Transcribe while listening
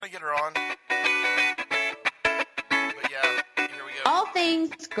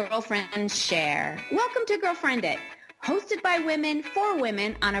things girlfriends share. Welcome to GirlfriendIT, hosted by women for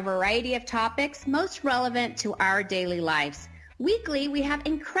women on a variety of topics most relevant to our daily lives. Weekly, we have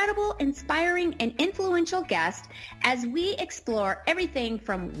incredible, inspiring, and influential guests as we explore everything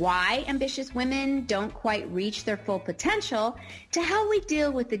from why ambitious women don't quite reach their full potential to how we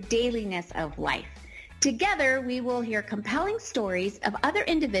deal with the dailiness of life. Together, we will hear compelling stories of other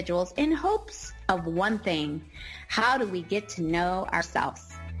individuals in hopes of one thing: how do we get to know ourselves?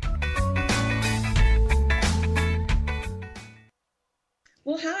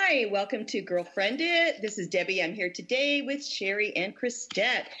 Well, hi, welcome to GirlfriendIT. This is Debbie. I'm here today with Sherry and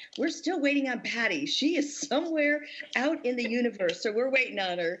Christette. We're still waiting on Patty. She is somewhere out in the universe, so we're waiting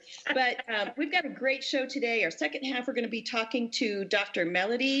on her. But we've got a great show today. Our second half, we're going to be talking to Dr.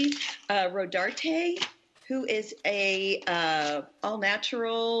 Melody Rodarte, who is a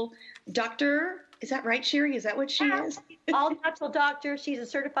all-natural doctor. Is that right, Sherry? Is that what she is? All-natural doctor. She's a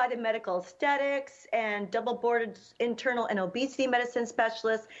certified in medical aesthetics and double-boarded internal and obesity medicine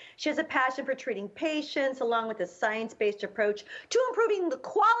specialist. She has a passion for treating patients along with a science-based approach to improving the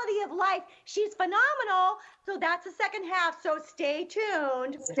quality of life. She's phenomenal. So that's the second half. So stay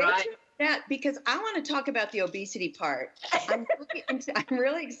tuned. Stay tuned. Yeah, because I want to talk about the obesity part. I'm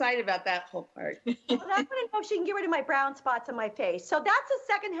really excited about that whole part. Well, I want to know if she can get rid of my brown spots on my face. So that's the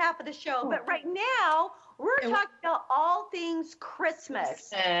second half of the show. But right now, we're talking about all things Christmas.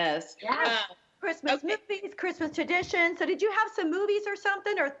 Yes. Christmas movies, Christmas traditions. So did you have some movies or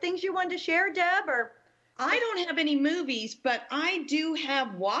something or things you wanted to share, Deb? Or I don't have any movies, but I do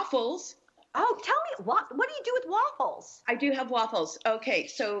have waffles. Oh, tell me, what do you do with waffles? I do have waffles. Okay,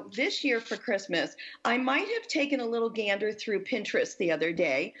 so this year for Christmas, I might have taken a little gander through Pinterest the other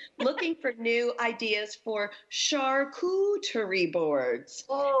day, looking for new ideas for charcuterie boards.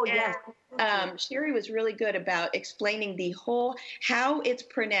 Oh, yes. Sherry was really good about explaining how it's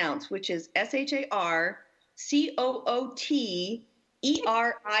pronounced, which is SHARCOOTERIE,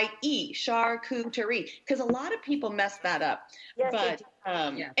 charcuterie, because a lot of people mess that up. Yes, but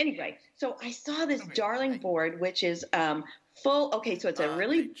anyway, so I saw this darling board, which is full. Okay, so it's a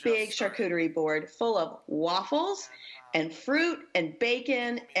really big charcuterie board full of waffles and fruit and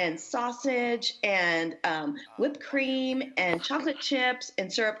bacon and sausage and whipped cream and chocolate chips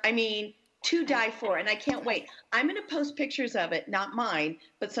and syrup. I mean, to die for, and I can't wait. I'm going to post pictures of it, not mine,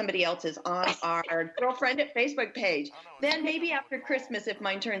 but somebody else's on our GirlfriendIT Facebook page. Then maybe after Christmas, if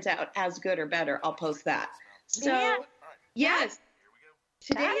mine turns out as good or better, I'll post that. So, yes,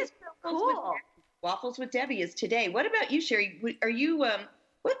 today is cool. Waffles with Debbie is today. What about you, Sherry? Are you,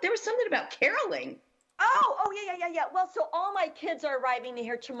 there was something about caroling. Oh, yeah. Well, so all my kids are arriving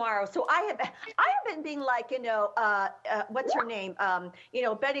here tomorrow. So I have been being like, what's her name?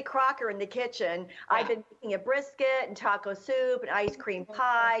 Betty Crocker in the kitchen. Yeah. I've been making a brisket and taco soup and ice cream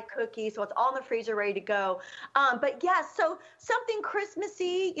pie, cookies. So it's all in the freezer ready to go. But yeah, so something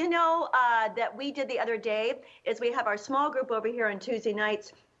Christmassy, that we did the other day is we have our small group over here on Tuesday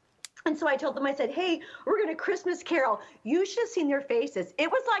nights. And so I told them, I said, hey, we're going to Christmas carol. You should have seen their faces.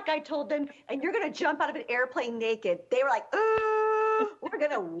 It was like I told them, and you're going to jump out of an airplane naked. They were like, we're going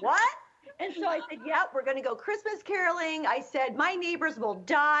to what? And so I said, yeah, we're going to go Christmas caroling. I said, my neighbors will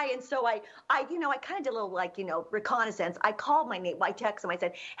die. And so I kind of did a little reconnaissance. I called my neighbor. I texted them. I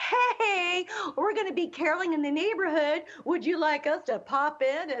said, hey, we're going to be caroling in the neighborhood. Would you like us to pop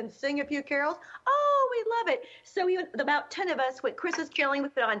in and sing a few carols? Oh, we love it. So about 10 of us went Christmas caroling. We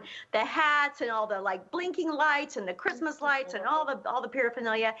put on the hats and all the blinking lights and the Christmas lights and all the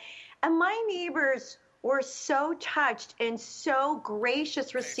paraphernalia. And my neighbors were so touched and so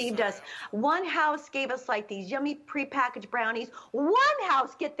gracious received us. One house gave us these yummy prepackaged brownies. One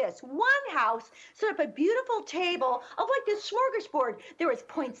house, get this, one house set up a beautiful table of this smorgasbord. There was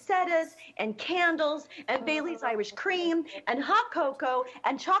poinsettias and candles and Bailey's Irish cream and hot cocoa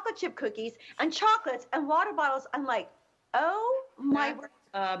and chocolate chip cookies and chocolates and water bottles. I'm like, oh my word.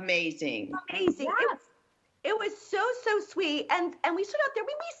 Amazing. Amazing. Yes. It was so sweet. And we stood out there.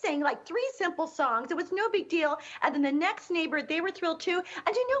 We sang 3 simple songs. It was no big deal. And then the next neighbor, they were thrilled too.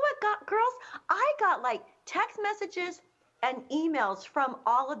 And you know what, girls? I got text messages and emails from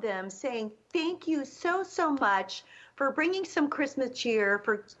all of them saying, thank you so much for bringing some Christmas cheer,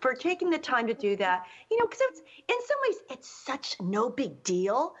 for taking the time to do that. Because it's, in some ways, it's such no big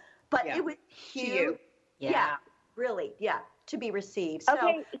deal, but it was huge. Yeah, really, to be received.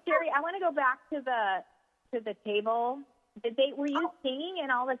 Okay, Sherry, I want to go back to the table Were you singing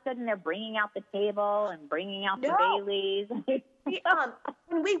and all of a sudden they're bringing out the table and bringing out the Baileys?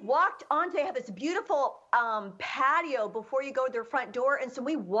 When we walked on, they have this beautiful patio before you go to their front door. And so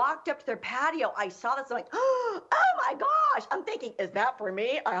we walked up to their patio. I saw this, I'm like, oh my gosh. I'm thinking, is that for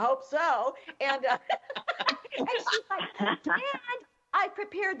me? I hope so. And, and she's like, Dad, I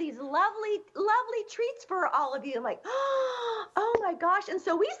prepared these lovely, lovely treats for all of you. I'm like, oh my gosh. And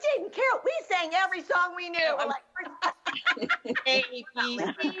so we stayed in carol. We sang every song we knew. We're like, A, B, C,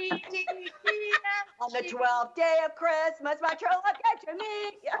 D, E, F, on the 12th day of Christmas, my true love came to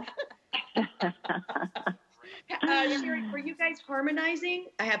me. Sherry, were you guys harmonizing?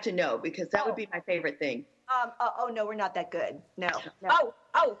 I have to know because that would be my favorite thing. No, we're not that good. No.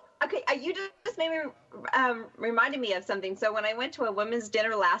 Okay. You just made me reminded me of something. So when I went to a women's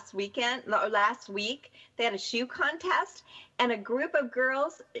dinner last week, they had a shoe contest, and a group of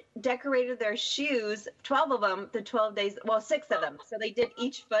girls decorated their shoes. 12 of them, the 12 days. Well, 6 of them. So they did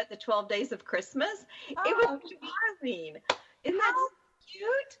each foot the 12 days of Christmas. It was amazing. Isn't that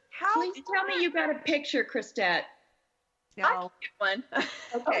cute? Please tell me you got a picture, Christette. No. One.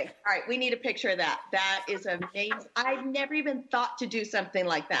 Okay. All right. We need a picture of that. That is amazing. I've never even thought to do something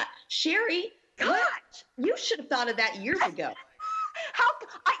like that. Sherry, gosh, you should have thought of that years ago. You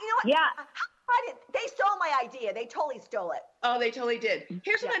know what? Yeah. They stole my idea. They totally stole it. Oh, they totally did.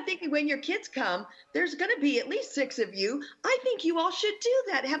 Here's what I'm thinking. When your kids come, there's going to be at least 6 of you. I think you all should do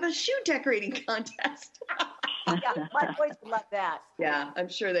that. Have a shoe decorating contest. Yeah, my boys would love that. Yeah, I'm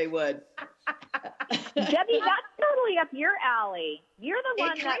sure they would. Debbie, that's totally up your alley. You're the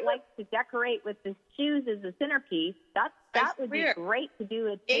one that likes to decorate with the shoes as a centerpiece. That would be great to do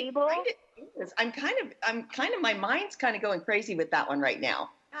a table. I'm kind of my mind's kind of going crazy with that one right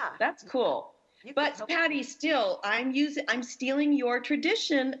now. Yeah. That's cool. But Patty, still, I'm stealing your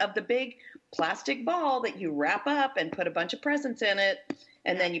tradition of the big plastic ball that you wrap up and put a bunch of presents in it,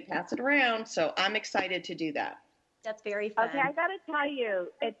 and then you pass it around. So I'm excited to do that. That's very fun. Okay, I got to tell you,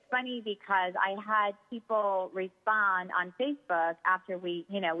 it's funny because I had people respond on Facebook after we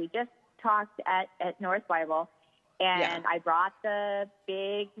just talked at North Bible, and I brought the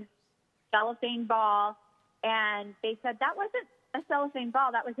big cellophane ball, and they said that wasn't a cellophane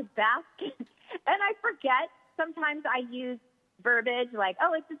ball, that was a basket. And I forget, sometimes I use verbiage like,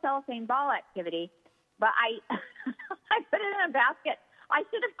 oh, it's a cellophane ball activity, but I put it in a basket. I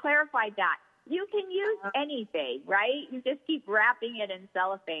should have clarified that. You can use anything, right? You just keep wrapping it in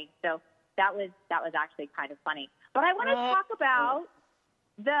cellophane. So that was actually kind of funny. But I want to talk about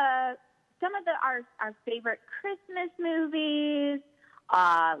some of our favorite Christmas movies,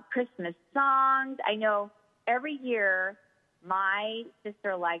 Christmas songs. I know every year my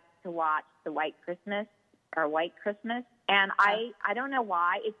sister likes to watch the White Christmas, and I don't know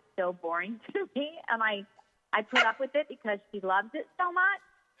why it's so boring to me, and I put up with it because she loves it so much.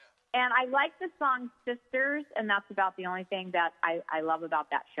 And I like the song Sisters, and that's about the only thing that I love about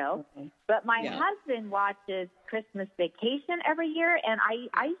that show. Okay. But my husband watches Christmas Vacation every year, and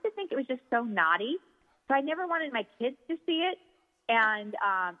I used to think it was just so naughty. So I never wanted my kids to see it. And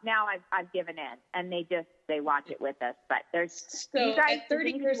now I've given in, and they watch it with us. But there's so you guys, at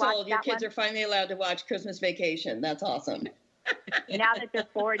 30 years old, your kids are finally allowed to watch Christmas Vacation. That's awesome. Now that they're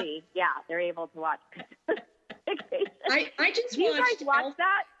 40, they're able to watch Christmas Vacation. I just do you guys watch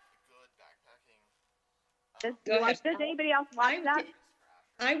that? Does anybody else watch that?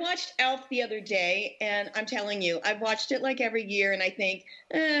 I watched Elf the other day, and I'm telling you, I've watched it like every year, and I think,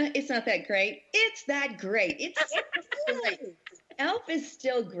 it's not that great. It's that great. It's great. Elf is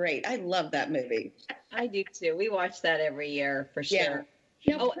still great. I love that movie. I do too. We watch that every year for sure.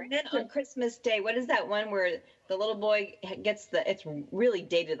 Yeah. Oh, and then on Christmas Day, what is that one where the little boy gets it's really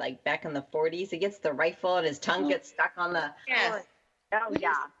dated, like back in the 40s. He gets the rifle and his tongue gets stuck on the. Yes. Oh,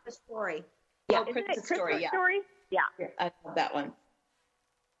 yeah. The story. Yeah, Christmas Story. Yeah. I love that one.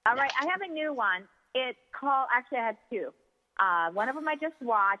 All right. I have a new one. It's called, actually, I have 2. One of them I just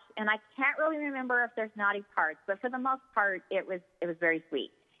watched, and I can't really remember if there's naughty parts, but for the most part, it was very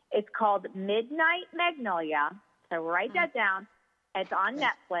sweet. It's called Midnight Magnolia, so write that down. It's on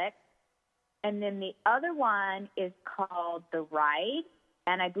Netflix. And then the other one is called The Ride,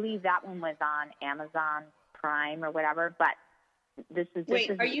 and I believe that one was on Amazon Prime or whatever, but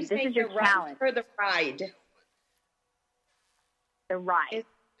are you saying your challenge or The Ride? The Ride.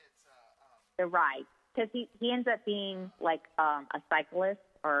 The Ride. Because he ends up being like a cyclist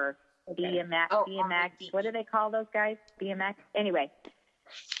or BMX. What do they call those guys? BMX? Anyway,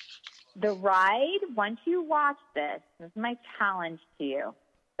 The Ride, once you watch this is my challenge to you.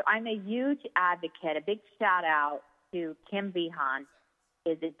 So I'm a huge advocate, a big shout out to Kim Vihan.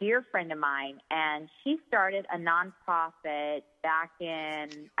 is a dear friend of mine, and she started a nonprofit back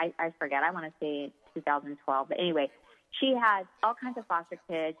in, I forget, I want to say 2012. But anyway, she has all kinds of foster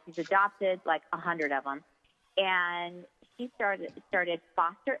kids. She's adopted like 100 of them. And she started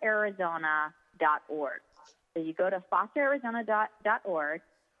fosterarizona.org. So you go to fosterarizona.org,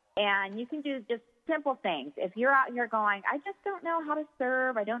 and you can do just simple things. If you're out here going, I just don't know how to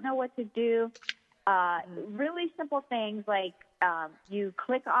serve, I don't know what to do, really simple things like you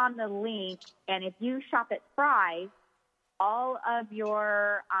click on the link, and if you shop at Fry's, all of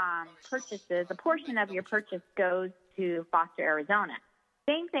your purchases, a portion of your purchase goes to Foster Arizona.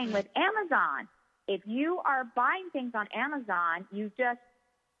 Same thing with Amazon. If you are buying things on Amazon,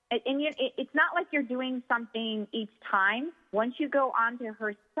 it's not like you're doing something each time. Once you go onto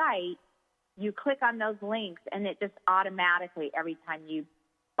her site, you click on those links, and it just automatically, every time you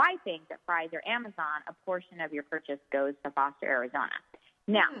buy things at Fry's or Amazon, a portion of your purchase goes to Foster Arizona.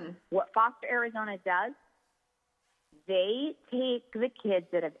 Now, what Foster Arizona does, they take the kids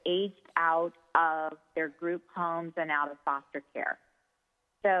that have aged out of their group homes and out of foster care.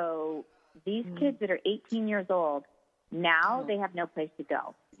 So these kids that are 18 years old, now they have no place to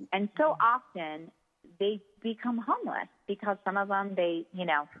go. And so often they become homeless because some of them, they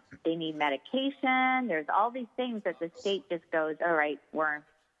need medication. There's all these things that the state just goes, all right,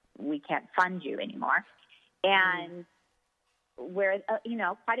 we can't fund you anymore. And where,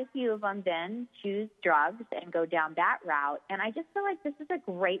 quite a few of them then choose drugs and go down that route. And I just feel like this is a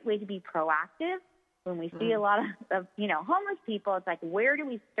great way to be proactive. When we see a lot of homeless people, it's like, where do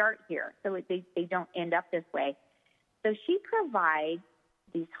we start here? So they don't end up this way. So she provides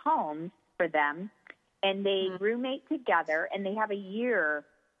these homes for them, and they roommate together, and they have a year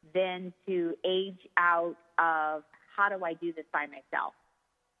then to age out of, how do I do this by myself?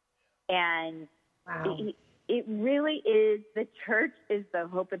 And it really is, the church is the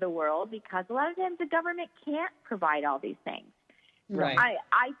hope of the world, because a lot of times the government can't provide all these things. Right.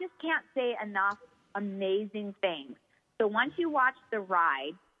 I just can't say enough amazing things. So once you watch the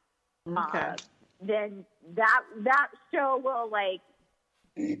ride, then that show will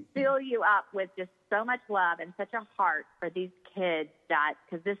fill you up with just so much love and such a heart for these kids, that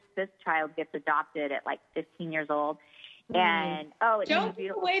because this child gets adopted at 15 years old, and it's a beautiful story. Don't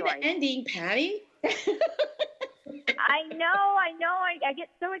give away story. the ending, Patty. I know. I get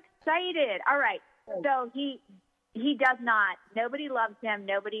so excited. All right, so he does not. Nobody loves him.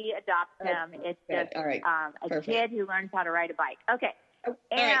 Nobody adopts him. It's just a kid who learns how to ride a bike. Okay. All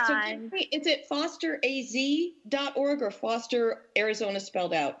right. So is it fosteraz.org or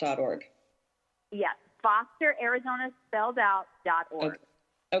fosterarizona.org? Yes, fosterarizona.org.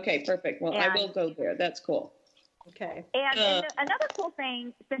 Okay, perfect. Well, I will go there. That's cool. Okay. And another cool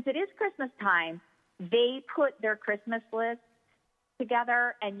thing, since it is Christmas time, they put their Christmas list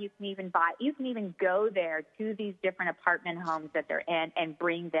together, and you can even go there to these different apartment homes that they're in and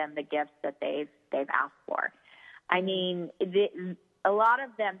bring them the gifts that they've asked for. I mean, a lot of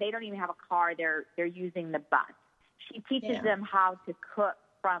them, they don't even have a car. They're using the bus. She teaches them how to cook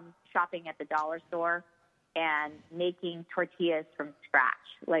from shopping at the dollar store and making tortillas from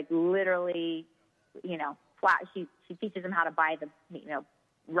scratch, literally, flat. She teaches them how to buy the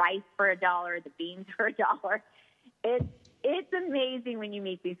rice for $1, the beans for $1. It's amazing when you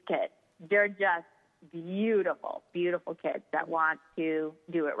meet these kids. They're just beautiful, beautiful kids that want to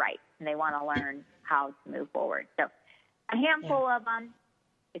do it right, and they want to learn how to move forward. So a handful of them.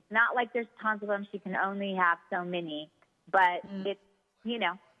 It's not like there's tons of them. She can only have so many, but it's,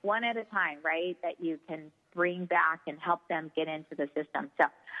 one at a time, right, that you can bring back and help them get into the system. So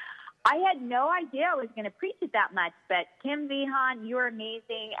I had no idea I was going to preach it that much, but Kim Vihan, you're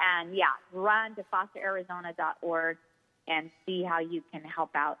amazing. And run to fosterarizona.org and see how you can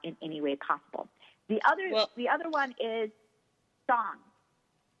help out in any way possible. The other one is song.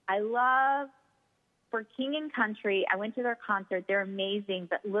 I love, for King and Country, I went to their concert. They're amazing,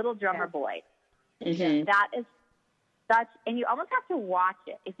 but Little Drummer Boy. Mm-hmm. That is such, and you almost have to watch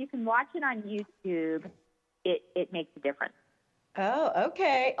it. If you can watch it on YouTube, it makes a difference. Oh,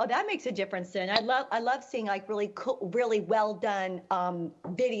 okay. Oh, that makes a difference then. I love seeing really cool, really well done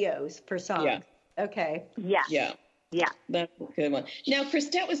videos for songs. Yeah. Okay. Yeah. Yeah. Yeah. That's a good one. Now,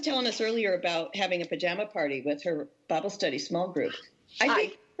 Christette was telling us earlier about having a pajama party with her Bible study small group. I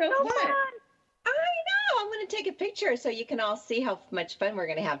think so fun. I know. I'm going to take a picture so you can all see how much fun we're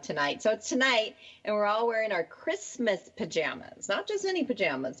going to have tonight. So it's tonight, and we're all wearing our Christmas pajamas. Not just any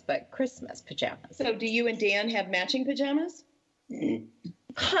pajamas, but Christmas pajamas. So do you and Dan have matching pajamas?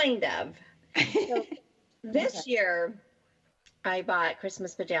 Kind of. So this year, I bought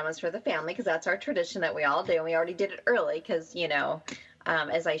Christmas pajamas for the family because that's our tradition that we all do. And we already did it early because,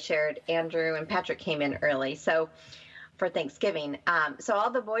 as I shared, Andrew and Patrick came in early. So for Thanksgiving. So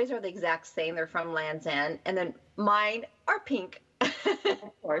all the boys are the exact same. They're from Land's End. And then mine are pink.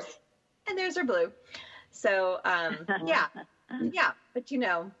 Of course. And theirs are blue. So, yeah. But,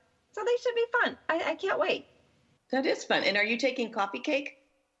 so they should be fun. I can't wait. That is fun. And are you taking coffee cake?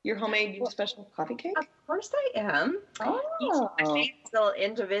 Your homemade special coffee cake? Of course I am. Oh. These little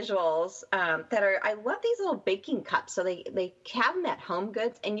individuals that are, I love these little baking cups. So they have them at Home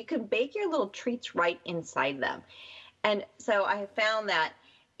Goods, and you can bake your little treats right inside them. And so I have found that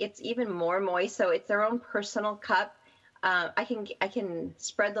it's even more moist. So it's their own personal cup. I can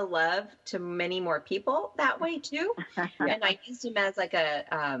spread the love to many more people that way too. And I used them as like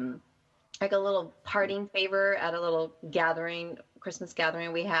a little parting favor at a little Christmas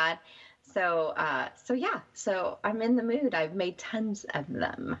gathering we had. So I'm in the mood. I've made tons of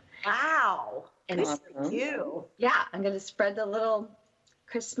them. Wow. And good for you. Yeah, I'm going to spread the little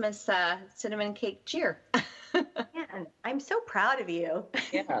Christmas cinnamon cake cheer. Man, I'm so proud of you.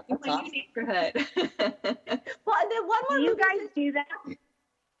 Yeah, that's awesome. Neighborhood. Well, and then one more Do you movie. guys do that?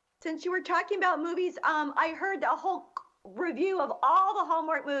 Since you were talking about movies, I heard a whole review of all the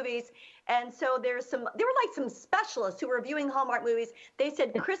Hallmark movies, and so there were like some specialists who were reviewing Hallmark movies. They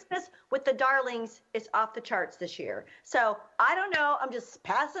said Christmas with the Darlings is off the charts this year. So I don't know. I'm just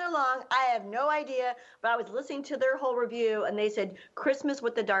passing along. I have no idea, but I was listening to their whole review, and they said Christmas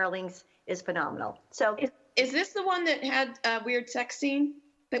with the Darlings is phenomenal. So is this the one that had a weird sex scene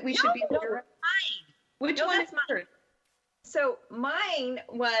that we should be aware of? Which one is mine? So mine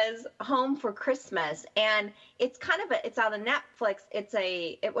was Home for Christmas, and it's it's on Netflix.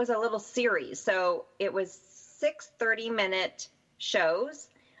 It was a little series. So it was 6 30-minute shows.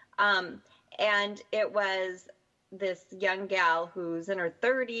 And it was this young gal who's in her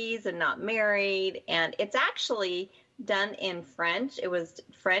 30s and not married. And it's actually done in French. It was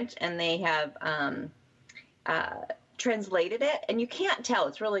French, and they have translated it, and you can't tell.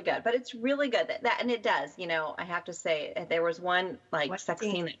 It's really good, but it's really good. And it does. I have to say, there was one sex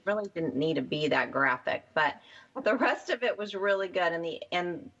scene that really didn't need to be that graphic, but the rest of it was really good.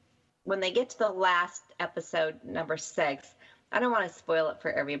 And when they get to the last episode, number 6, I don't want to spoil it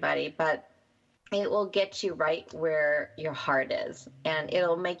for everybody, but it will get you right where your heart is, and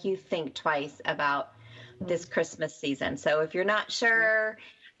it'll make you think twice about this Christmas season. So if you're not sure,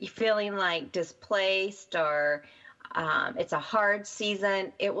 you're feeling like displaced, or it's a hard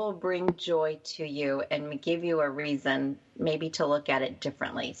season, it will bring joy to you and give you a reason maybe to look at it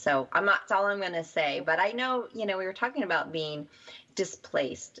differently. So that's all I'm going to say. But I know, we were talking about being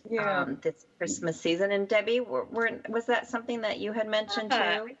displaced this Christmas season. And Debbie, was that something that you had mentioned too?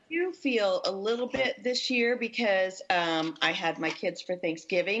 I do feel a little bit this year because I had my kids for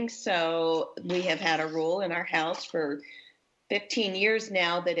Thanksgiving. So we have had a rule in our house for 15 years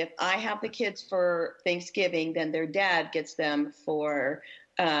now that if I have the kids for Thanksgiving, then their dad gets them for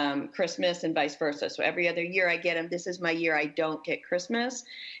Christmas and vice versa. So every other year I get them. This is my year I don't get Christmas.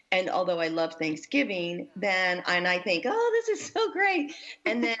 And although I love Thanksgiving, and I think, oh, this is so great.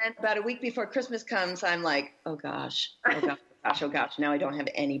 And then about a week before Christmas comes, I'm like, oh gosh, now I don't have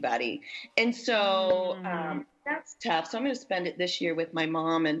anybody. And so that's tough. So I'm going to spend it this year with my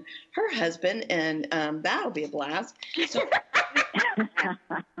mom and her husband, and that'll be a blast. So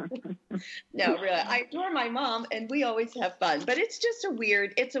no, really, I adore my mom, and we always have fun. But it's just a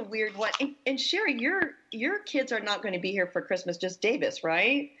weird one. And Sherry, your kids are not going to be here for Christmas, just Davis,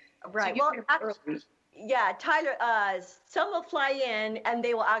 right? Right. So Well, yeah, Tyler, some will fly in, and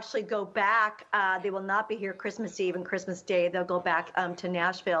they will actually go back. They will not be here Christmas Eve and Christmas Day. They'll go back to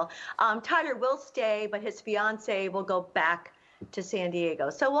Nashville. Tyler will stay, but his fiance will go back to San Diego.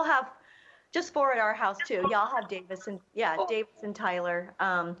 So we'll have just 4 at our house too. Yeah, I'll have Davis and Tyler.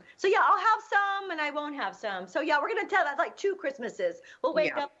 So yeah, I'll have some and I won't have some. So yeah, we're gonna tell that like 2 Christmases. We'll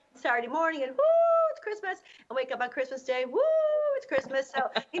wake up Saturday morning and woo, it's Christmas, and wake up on Christmas Day, woo, it's Christmas. So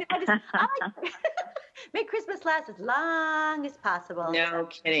I like make Christmas last as long as possible. No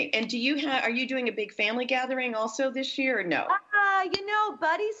kidding. And are you doing a big family gathering also this year, or no?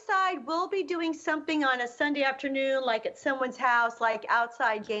 Buddy's side will be doing something on a Sunday afternoon, like at someone's house, like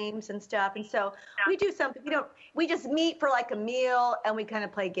outside games and stuff. And so we do something. We just meet for like a meal and we kind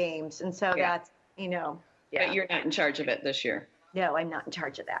of play games. And so that's, Yeah. But you're not in charge of it this year. No, I'm not in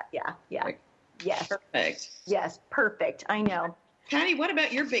charge of that. Yeah. Right. Yes. Perfect. Yes. Perfect. I know. Patty, what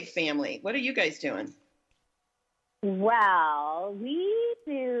about your big family? What are you guys doing? Well, we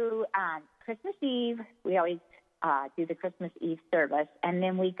do Christmas Eve. We always do the Christmas Eve service, and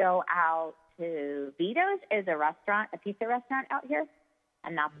then we go out to Vito's, is a pizza restaurant out here,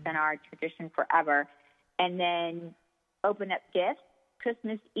 and that's been our tradition forever. And then open up gifts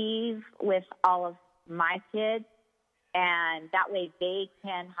Christmas Eve with all of my kids, and that way they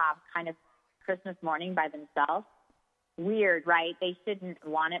can have kind of Christmas morning by themselves. Weird, right? They shouldn't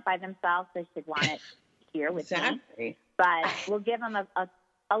want it by themselves. They should want it here with me. But we'll give them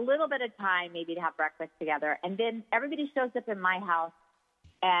a little bit of time maybe to have breakfast together. And then everybody shows up in my house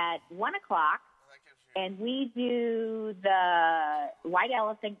at 1 o'clock, and we do the white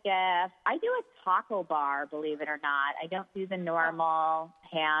elephant gift. I do a taco bar, believe it or not. I don't do the normal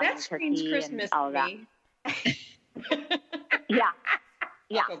ham and turkey Christmas and all of that.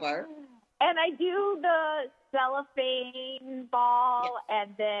 Yeah. Taco bar. And I do the cellophane ball,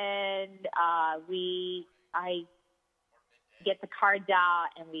 and then I get the cards out,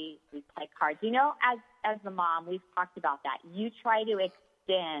 and we play cards. You know, as the mom, we've talked about that. You try to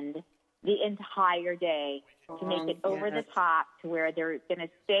extend the entire day to make it over the top to where they're going to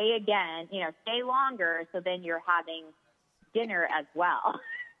stay longer, so then you're having dinner as well.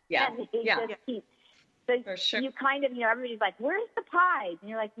 Yeah, and just keep, so for sure. you kind of, everybody's like, where's the pies? And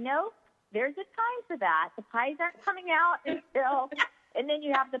you're like, no, there's a time for that. The pies aren't coming out until, and then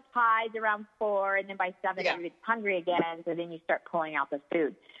you have the pies around 4, and then by 7, everybody's hungry again, so then you start pulling out the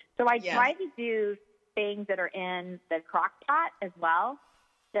food. So I try to do things that are in the crock pot as well,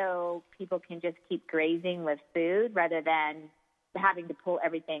 so people can just keep grazing with food rather than having to pull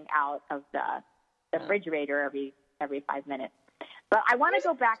everything out of the refrigerator every 5 minutes. But I want to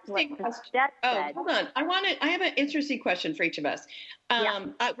go back to what Christette said. Hold on. I have an interesting question for each of us.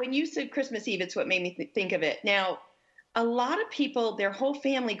 When you said Christmas Eve, it's what made me think of it. Now, a lot of people, their whole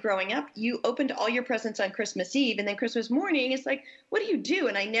family growing up, you opened all your presents on Christmas Eve, and then Christmas morning, it's like, what do you do?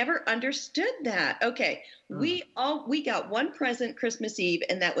 And I never understood that. Okay, we got one present Christmas Eve,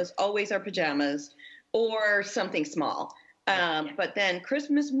 and that was always our pajamas or something small. But then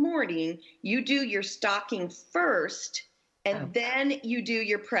Christmas morning, you do your stocking first, and then you do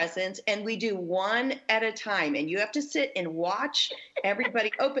your presents, and we do one at a time. And you have to sit and watch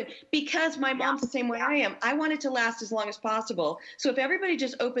everybody open, because my mom's the same way I am. I want it to last as long as possible. So if everybody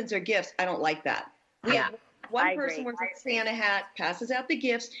just opens their gifts, I don't like that. We have one person wears a Santa hat, passes out the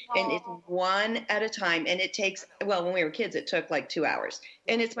gifts, and it's one at a time. And it takes, when we were kids, it took like 2 hours.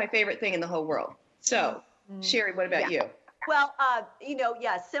 And it's my favorite thing in the whole world. So, Sherry, what about you? Well,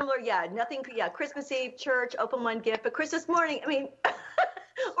 similar, nothing, Christmas Eve, church, open one gift, but Christmas morning, I mean,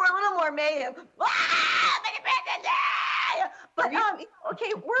 we're a little more mayhem. But,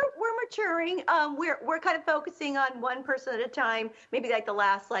 okay, we're maturing. We're kind of focusing on one person at a time, maybe like the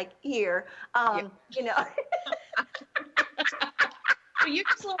last, year, you know. Well, you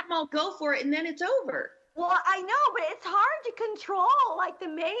just let them all go for it, and then it's over. Well, I know, but it's hard to control, the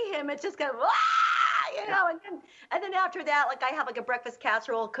mayhem. It's just kind of, and then after that, I have a breakfast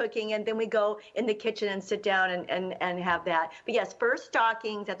casserole cooking, and then we go in the kitchen and sit down and have that. But yes, first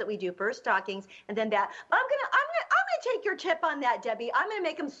stockings. That's what we do. First stockings, and then that. But I'm gonna take your tip on that, Debbie. I'm gonna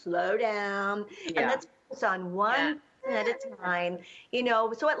make them slow down, and let's focus on one at a time.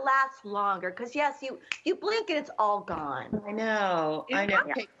 So it lasts longer. Because yes, you blink and it's all gone. I know.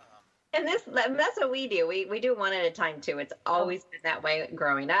 Okay. And that's what we do. We do one at a time, too. It's always been that way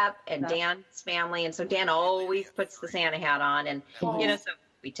growing up, and Dan's family. And so Dan always puts the Santa hat on. And, so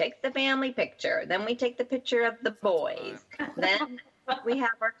we take the family picture. Then we take the picture of the boys. Then we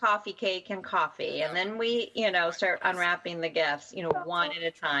have our coffee cake and coffee. And then we, start unwrapping the gifts, one at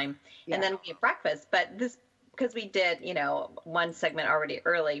a time. Yeah. And then we have breakfast. But this, because we did, one segment already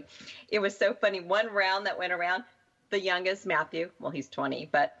early, it was so funny. One round that went around, the youngest, Matthew, well, he's 20,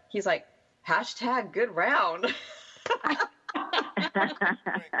 but he's like, #good round.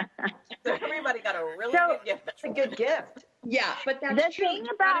 So everybody got a really good gift. That's a good gift. Yeah, but that's true. You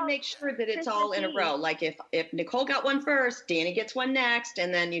got to make sure that it's all in a row. Like if Nicole got one first, Danny gets one next,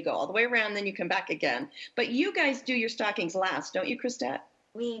 and then you go all the way around, then you come back again. But you guys do your stockings last, don't you, Christette?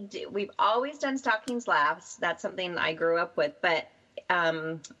 We do. We've always done stockings last. That's something I grew up with, but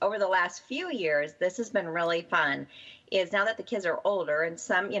over the last few years, this has been really fun, is now that the kids are older and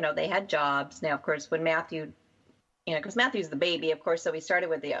some, they had jobs. Now, of course, when Matthew, because Matthew's the baby, of course, so we started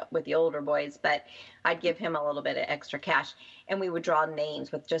with the older boys, but I'd give him a little bit of extra cash, and we would draw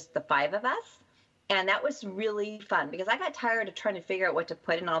names with just the 5 of us. And that was really fun because I got tired of trying to figure out what to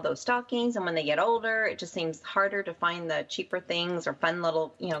put in all those stockings. And when they get older, it just seems harder to find the cheaper things or fun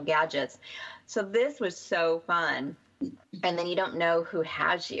little, gadgets. So this was so fun. And then you don't know who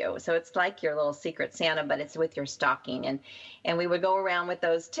has you. So it's like your little secret Santa, but it's with your stocking. And we would go around with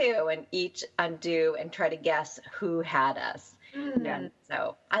those too and each undo and try to guess who had us. Mm-hmm. And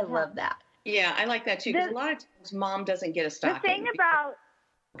so I love that. Yeah, I like that too. Because a lot of times mom doesn't get a stocking. The thing about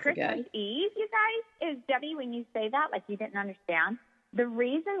Christmas Eve, you guys, is, Debbie, when you say that, like you didn't understand, the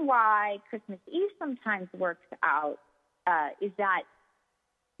reason why Christmas Eve sometimes works out is that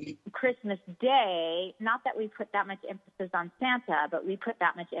Christmas Day, not that we put that much emphasis on Santa, but we put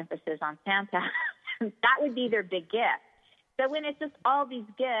that much emphasis on Santa. That would be their big gift. So when it's just all these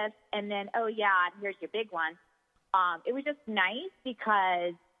gifts and then, oh, yeah, here's your big one, it was just nice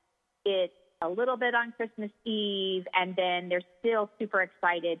because it's a little bit on Christmas Eve, and then they're still super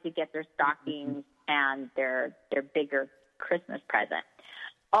excited to get their stockings and their bigger Christmas present.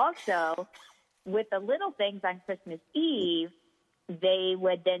 Also, with the little things on Christmas Eve, they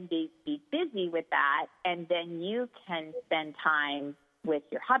would then be busy with that, and then you can spend time with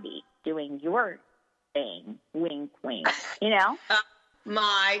your hubby doing your thing. Wink, wink. You know?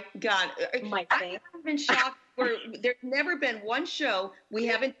 My God. My thing. I've been shocked. There's never been one show we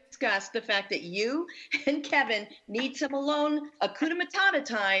haven't discussed the fact that you and Kevin need some alone Hakuna Matata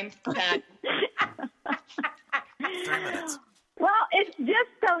time. 3 minutes. Well, it's just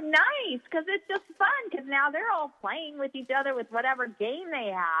so nice because it's just fun because now they're all playing with each other with whatever game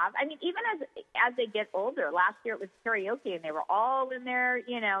they have. I mean, even as they get older, last year it was karaoke and they were all in there,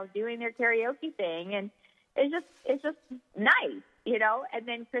 doing their karaoke thing. And it's just nice, and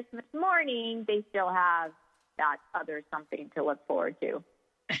then Christmas morning, they still have that other something to look forward to.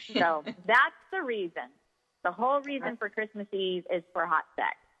 So that's the reason. The whole reason for Christmas Eve is for hot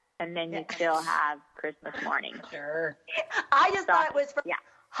sex. And then you still have Christmas morning. Sure. I just thought it was for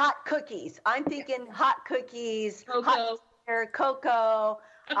hot cookies. I'm thinking hot cookies, hot cocoa.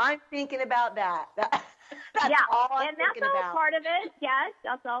 I'm thinking about that. That's all I'm thinking about. That's all part of it. Yes,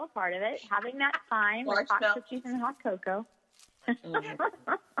 that's all a part of it. Having that time with hot cookies and hot cocoa. I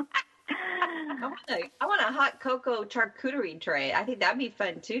want a hot cocoa charcuterie tray. I think that'd be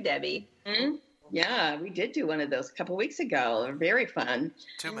fun too, Debbie. Mm-hmm. Yeah, we did do one of those a couple weeks ago. They're very fun.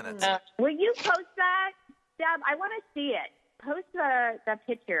 2 minutes. Will you post that, Deb? I want to see it. Post the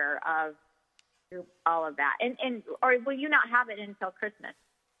picture of all of that. Or will you not have it until Christmas?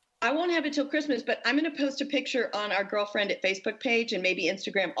 I won't have it till Christmas, but I'm going to post a picture on our GirlfriendIT Facebook page and maybe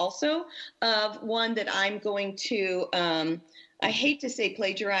Instagram also of one that I'm going to I hate to say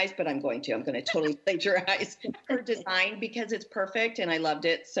plagiarize, but I'm going to totally plagiarize her design because it's perfect and I loved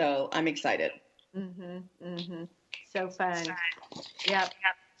it. So I'm excited. So fun. Yep.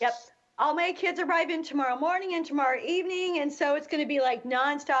 All my kids arrive in tomorrow morning and tomorrow evening, and so it's going to be like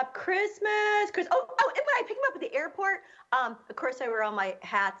nonstop Christmas. And when I pick them up at the airport, of course I wear all my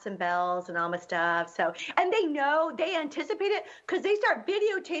hats and bells and all my stuff. So, and they anticipate it because they start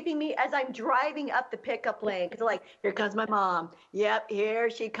videotaping me as I'm driving up the pickup lane. Because they're like, here comes my mom. Yep, here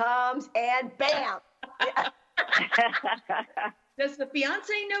she comes, and bam. Does the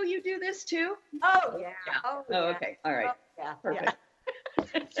fiance know you do this too? Oh, yeah. Oh, okay. All right. Oh, yeah. Perfect.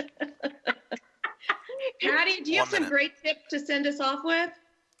 Patty, do you have some great tips to send us off with?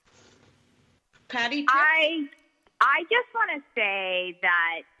 Patty, tips? I just want to say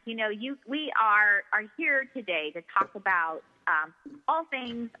that, we are here today to talk about all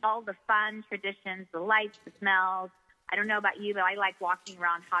things, all the fun traditions, the lights, the smells. I don't know about you, but I like walking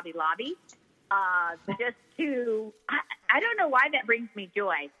around Hobby Lobby. Just to, I don't know why that brings me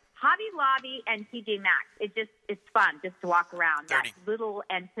joy. Hobby Lobby and TJ Maxx, it's fun just to walk around. 30. That little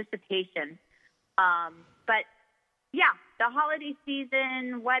anticipation. But yeah, the holiday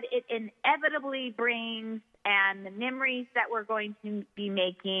season, what it inevitably brings, and the memories that we're going to be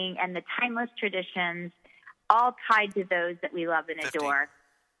making, and the timeless traditions, all tied to those that we love and 50. adore.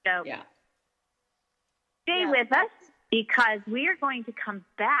 So stay with us because we are going to come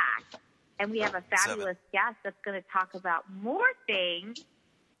back. And we have a fabulous guest that's going to talk about more things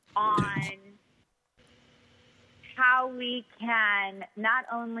on how we can not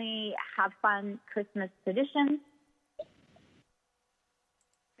only have fun Christmas traditions.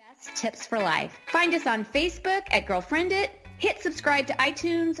 Best tips for life. Find us on Facebook at GirlfriendIT. Hit subscribe to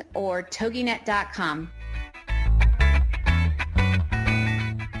iTunes or TogiNet.com.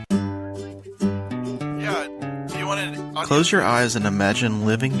 Close your eyes and imagine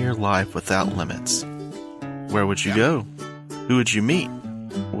living your life without limits. Where would you go? Who would you meet?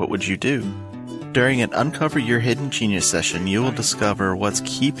 What would you do? During an Uncover Your Hidden Genius session, you will discover what's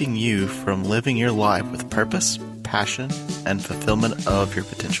keeping you from living your life with purpose, passion, and fulfillment of your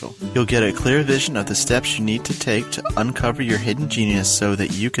potential. You'll get a clear vision of the steps you need to take to uncover your hidden genius so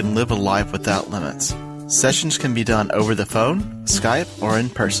that you can live a life without limits. Sessions can be done over the phone, Skype, or in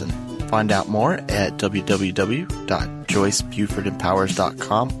person. Find out more at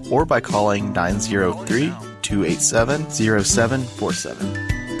www.joycebufordempowers.com or by calling 903-287-0747.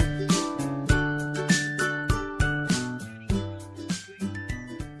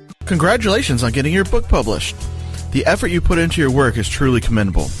 Congratulations on getting your book published. The effort you put into your work is truly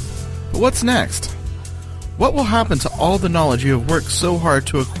commendable. But what's next? What will happen to all the knowledge you have worked so hard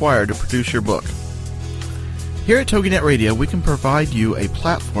to acquire to produce your book? Here at TogiNet Radio, we can provide you a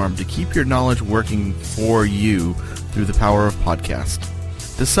platform to keep your knowledge working for you through the power of podcast.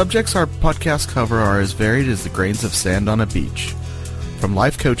 The subjects our podcasts cover are as varied as the grains of sand on a beach. From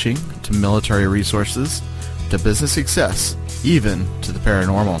life coaching to military resources to business success, even to the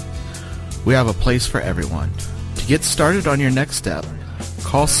paranormal. We have a place for everyone. To get started on your next step,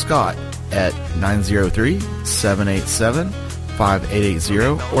 call Scott at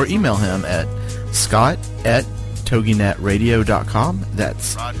 903-787-5880 or email him at scott@toginetradio.com. That's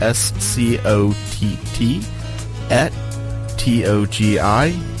SCOTT at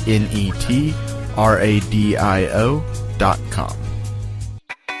TOGINETRADIO.com.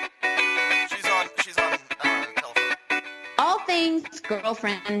 She's on telephone. All things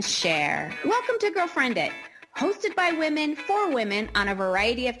girlfriends share. Welcome to GirlfriendIT, hosted by women for women on a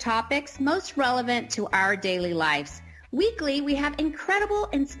variety of topics most relevant to our daily lives. Weekly, we have incredible,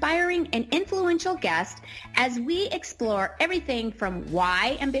 inspiring, and influential guests as we explore everything from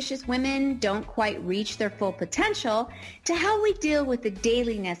why ambitious women don't quite reach their full potential to how we deal with the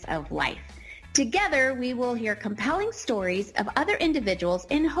dailiness of life. Together, we will hear compelling stories of other individuals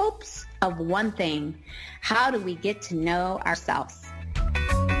in hopes of one thing: how do we get to know ourselves?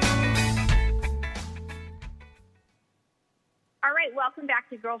 All right, welcome back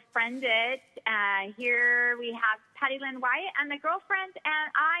to GirlfriendIT. Here we have Patty Lynn Wyatt and the girlfriends,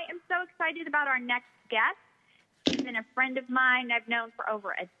 and I am so excited about our next guest. She's been a friend of mine I've known for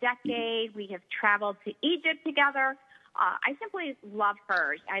over a decade. We have traveled to Egypt together. I simply love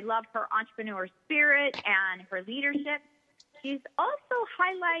her. I love her entrepreneur spirit and her leadership. She's also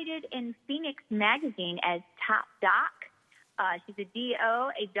highlighted in Phoenix Magazine as top doc. She's a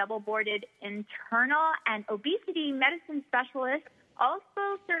DO, a double-boarded internal and obesity medicine specialist,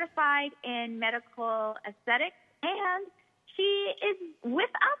 also certified in medical aesthetics, and she is with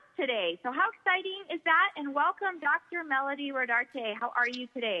us today. So how exciting is that? And welcome, Dr. Melody Rodarte. How are you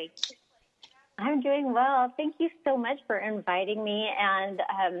today? I'm doing well. Thank you so much for inviting me. And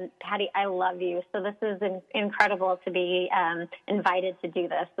Patty, I love you. So this is incredible to be invited to do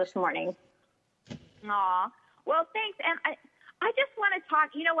this morning. Aw. Well, thanks. And I just want to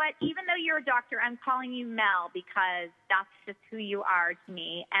talk, you know what, even though you're a doctor, I'm calling you Mel because that's just who you are to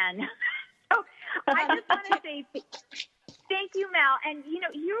me. And so I just want to say thank you, Mel. And, you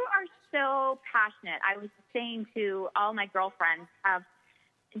know, you are so passionate. I was saying to all my girlfriends of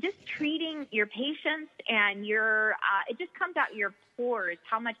just treating your patients and your, it just comes out your pores,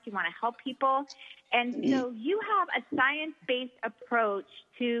 how much you want to help people. And so you have a science-based approach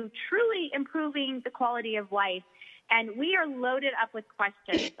to truly improving the quality of life. And we are loaded up with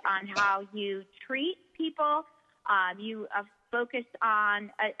questions on how you treat people. You are focused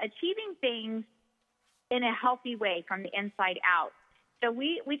on achieving things in a healthy way from the inside out. So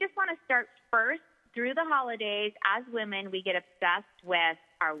we just want to start first. Through the holidays, as women, we get obsessed with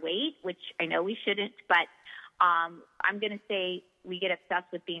our weight, which I know we shouldn't, but I'm going to say we get obsessed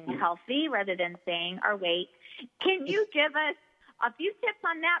with being healthy rather than saying our weight. Can you give us a few tips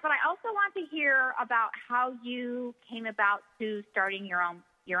on that? But I also want to hear about how you came about to starting your own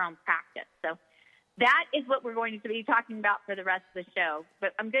practice. So that is what we're going to be talking about for the rest of the show.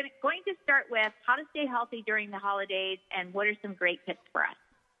 But I'm going to start with how to stay healthy during the holidays and what are some great tips for us.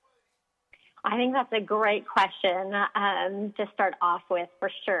 I think that's a great question to start off with, for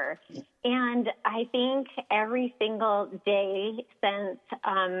sure. And I think every single day since,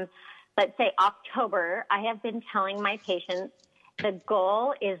 let's say, October, I have been telling my patients the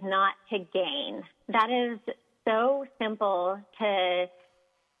goal is not to gain. That is so simple to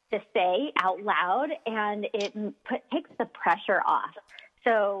say out loud, and it takes the pressure off.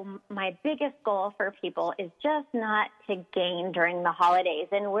 So my biggest goal for people is just not to gain during the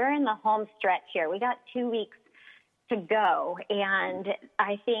holidays. And we're in the home stretch here. We got 2 weeks to go. And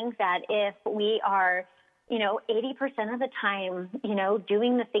I think that if we are, 80% of the time,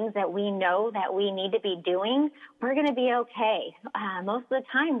 doing the things that we know that we need to be doing, we're going to be okay. Most of the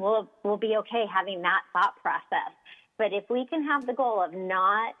time we'll be okay having that thought process. But if we can have the goal of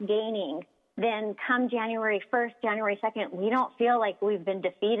not gaining, then come January 1st, January 2nd, we don't feel like we've been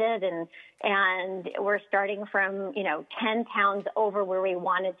defeated and we're starting from, 10 pounds over where we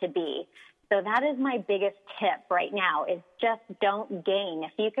wanted to be. So that is my biggest tip right now is just don't gain.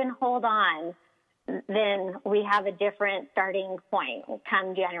 If you can hold on, then we have a different starting point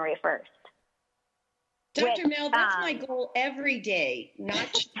come January 1st. Dr. Mel, that's my goal every day,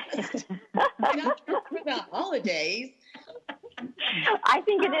 not just for the holidays. I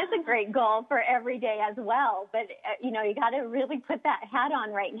think it is a great goal for every day as well. But, you got to really put that hat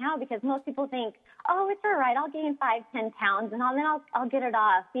on right now, because most people think, oh, it's all right, I'll gain 5-10 pounds and then I'll get it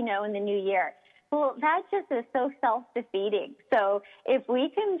off, in the new year. Well, that just is so self-defeating. So if we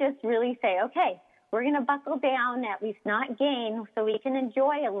can just really say, okay, we're going to buckle down, at least not gain, so we can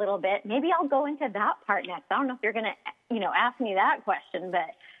enjoy a little bit. Maybe I'll go into that part next. I don't know if you're going to, ask me that question,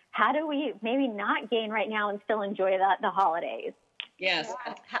 but how do we maybe not gain right now and still enjoy the holidays? Yes.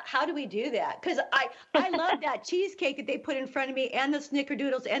 Yeah. How do we do that? Because I love that cheesecake that they put in front of me, and the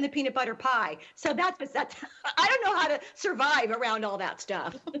snickerdoodles and the peanut butter pie. So that's I don't know how to survive around all that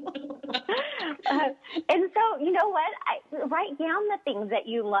stuff. And so, you know what? Write down the things that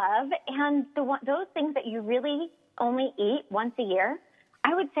you love, and those things that you really only eat once a year.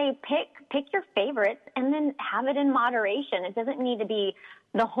 I would say pick your favorites and then have it in moderation. It doesn't need to be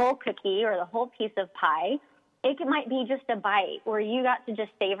the whole cookie or the whole piece of pie. It might be just a bite where you got to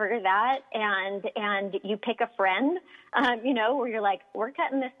just savor that, and you pick a friend, where you're like, we're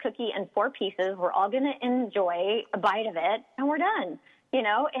cutting this cookie in 4 pieces. We're all going to enjoy a bite of it, and we're done,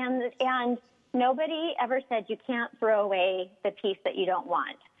 and nobody ever said you can't throw away the piece that you don't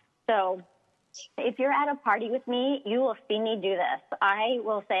want. So if you're at a party with me, you will see me do this. I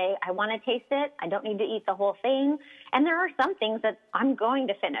will say, I want to taste it. I don't need to eat the whole thing. And there are some things that I'm going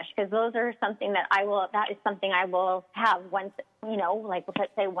to finish, because those are something that is something I will have once, like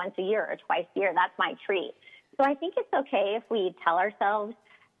let's say once a year or twice a year. That's my treat. So I think it's okay if we tell ourselves,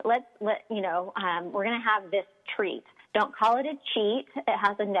 we're going to have this treat. Don't call it a cheat. It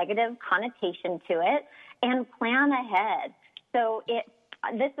has a negative connotation to it, and plan ahead. So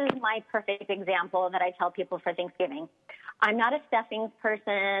this is my perfect example that I tell people for Thanksgiving. I'm not a stuffing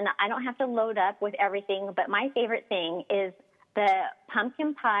person. I don't have to load up with everything, but my favorite thing is the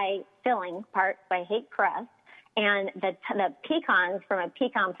pumpkin pie filling part, so I hate crust, and the pecans from a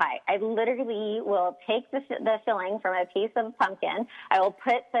pecan pie. I literally will take the filling from a piece of pumpkin. I will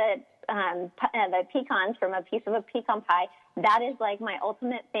put the pecans from a piece of a pecan pie. That is like my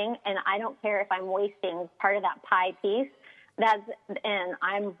ultimate thing, and I don't care if I'm wasting part of that pie piece. And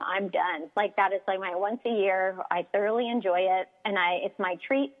I'm done. Like, that is like my once a year. I thoroughly enjoy it, and it's my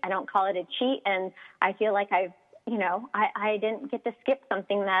treat. I don't call it a cheat, and I feel like I didn't get to skip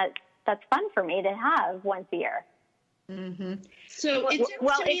something that's fun for me to have once a year. Mm-hmm. So it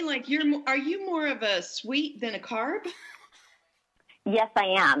sounds to me like are you more of a sweet than a carb? Yes,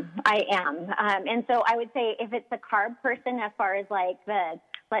 I am. And so I would say if it's a carb person, as far as like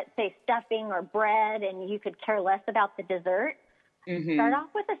let's say stuffing or bread, and you could care less about the dessert, start off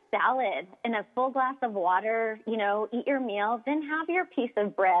with a salad and a full glass of water, eat your meal, then have your piece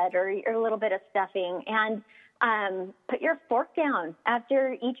of bread or your little bit of stuffing, and put your fork down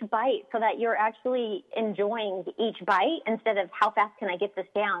after each bite so that you're actually enjoying each bite instead of how fast can I get this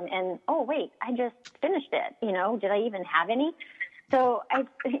down, and, oh, wait, I just finished it. Did I even have any? So,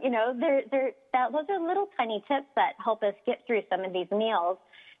 those are little tiny tips that help us get through some of these meals.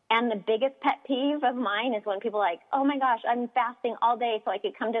 And the biggest pet peeve of mine is when people are like, oh my gosh, I'm fasting all day so I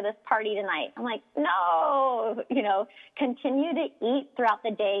could come to this party tonight. I'm like, no, continue to eat throughout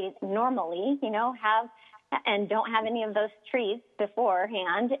the day normally, and don't have any of those treats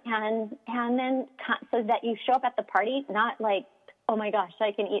beforehand. And then so that you show up at the party, not like, oh my gosh,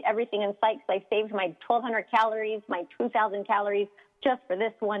 I can eat everything in sight because I saved my 1,200 calories, my 2,000 calories just for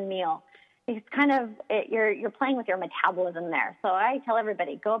this one meal. It's kind of, you're playing with your metabolism there. So I tell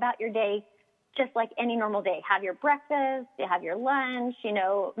everybody, go about your day just like any normal day. Have your breakfast, you have your lunch,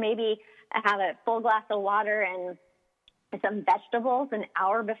 maybe have a full glass of water and some vegetables an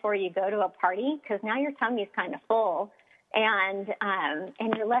hour before you go to a party, because now your tummy's kind of full. And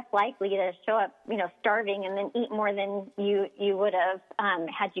you're less likely to show up, starving and then eat more than you would have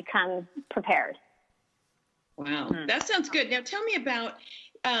had you come prepared. Wow, that sounds good. Now tell me about,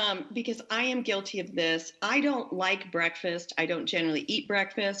 because I am guilty of this. I don't like breakfast. I don't generally eat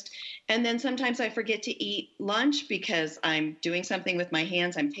breakfast. And then sometimes I forget to eat lunch because I'm doing something with my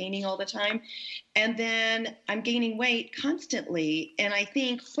hands. I'm painting all the time. And then I'm gaining weight constantly. And I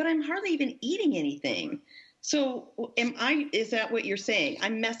think, but I'm hardly even eating anything. So is that what you're saying?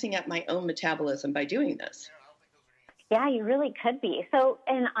 I'm messing up my own metabolism by doing this. Yeah, you really could be. So,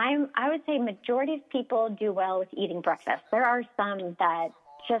 and I would say majority of people do well with eating breakfast. There are some that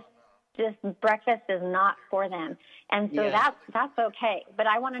just breakfast is not for them. And so that's okay. But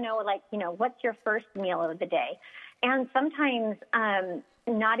I want to know, what's your first meal of the day? And sometimes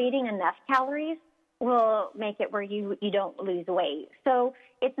not eating enough calories will make it where you don't lose weight. So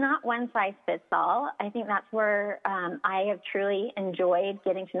it's not one size fits all. I think that's where I have truly enjoyed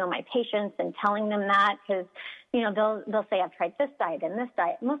getting to know my patients and telling them that, because, you know, they'll say, I've tried this diet and this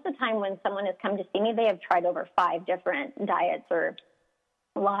diet. Most of the time when someone has come to see me, they have tried over 5 different diets or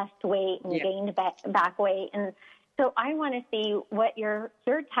lost weight and gained back weight. And so I want to see what your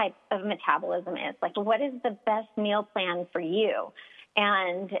type of metabolism is. Like, what is the best meal plan for you?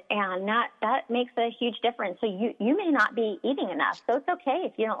 And that makes a huge difference. So you may not be eating enough. So it's okay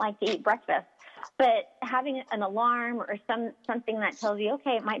if you don't like to eat breakfast. But having an alarm or something that tells you,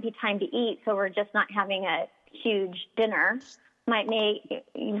 okay, it might be time to eat, so we're just not having a huge dinner, might make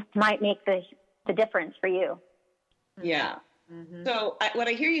the difference for you. Yeah. Mm-hmm. So what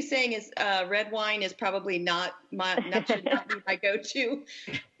I hear you saying is red wine is probably should not be my go-to.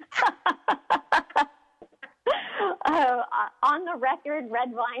 On the record,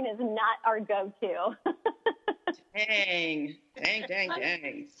 red wine is not our go-to. Dang.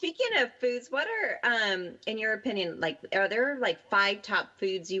 Speaking of foods, what are, in your opinion, are there 5 top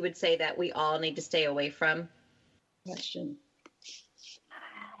foods you would say that we all need to stay away from? Question.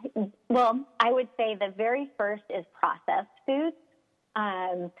 Well, I would say the very first is processed foods.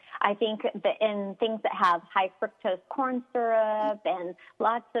 I think that in things that have high fructose corn syrup and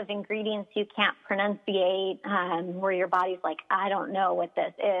lots of ingredients you can't pronunciate, where your body's like, I don't know what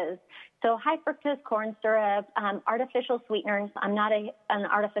this is. So high fructose corn syrup, artificial sweeteners. I'm not an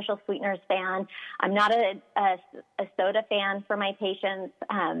artificial sweeteners fan. I'm not a soda fan for my patients.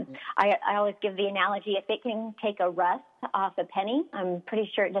 I always give the analogy, if it can take a rust off a penny, I'm pretty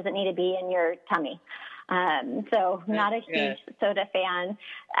sure it doesn't need to be in your tummy. So not a huge soda fan.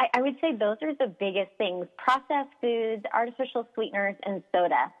 I would say those are the biggest things: processed foods, artificial sweeteners, and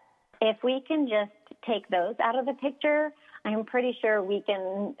soda. If we can just take those out of the picture, I'm pretty sure we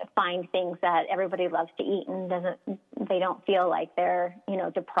can find things that everybody loves to eat and they don't feel like they're,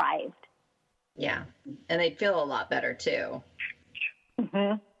 deprived. Yeah. And they feel a lot better too.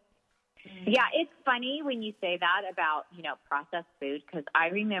 Mm-hmm. Yeah, it's funny when you say that about, processed food, because I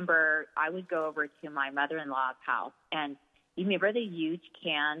remember I would go over to my mother-in-law's house, and you remember the huge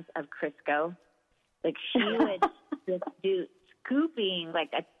cans of Crisco? Like, she would just do scooping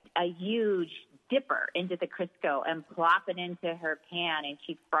like a huge dipper into the Crisco and plop it into her pan, and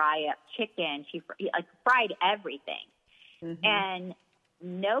she'd fry up chicken. She fried everything. Mm-hmm. And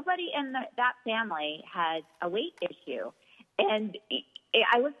nobody in that family had a weight issue. And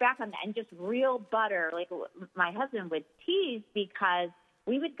I look back on that, and just real butter, like my husband would tease, because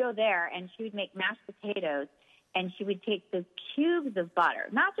we would go there and she would make mashed potatoes, and she would take the cubes of butter,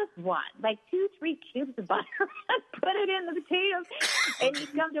 not just one, like 2-3 cubes of butter, and put it in the potatoes. And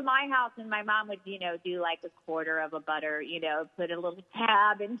you'd come to my house, and my mom would, do like a quarter of a butter, put a little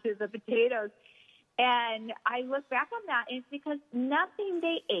tab into the potatoes. And I look back on that, and it's because nothing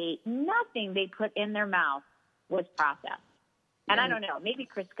they ate, nothing they put in their mouth was processed. And I don't know, maybe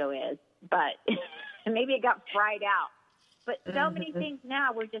Crisco is, but maybe it got fried out. But so many things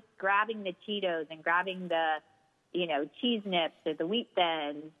now, we're just grabbing the Cheetos and grabbing the, cheese nips or the wheat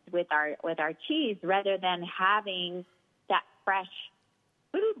thins with our cheese, rather than having that fresh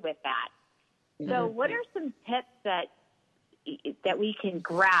food with that. Mm-hmm. So what are some tips that we can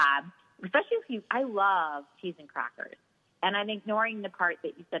grab, especially I love cheese and crackers. And I'm ignoring the part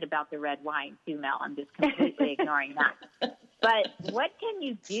that you said about the red wine too, Mel. I'm just completely ignoring that. But what can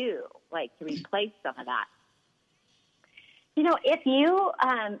you do, to replace some of that? If you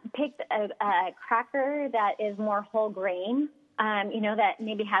picked a cracker that is more whole grain, that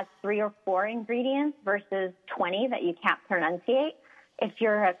maybe has 3 or 4 ingredients versus 20 that you can't pronunciate. If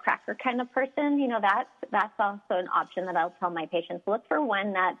you're a cracker kind of person, that's also an option that I'll tell my patients. Look for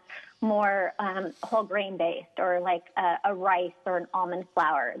one that's more whole grain based, or like a rice or an almond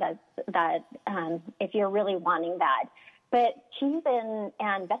flour. That if you're really wanting that. But cheese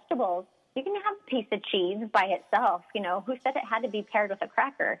and vegetables, you can have a piece of cheese by itself. Who said it had to be paired with a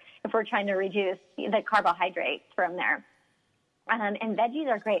cracker if we're trying to reduce the carbohydrates from there? And veggies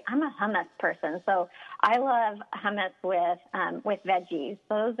are great. I'm a hummus person, so I love hummus with veggies.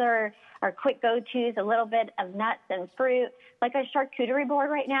 Those are quick go-tos, a little bit of nuts and fruit. Like a charcuterie board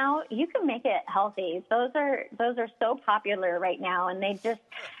right now, you can make it healthy. Those are so popular right now, and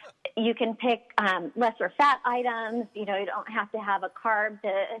you can pick lesser fat items. You don't have to have a carb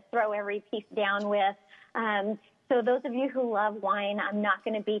to throw every piece down with. So those of you who love wine, I'm not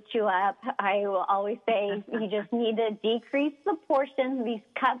going to beat you up. I will always say you just need to decrease the portion. These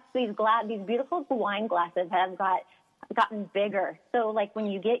cups, these beautiful wine glasses have gotten bigger. So like when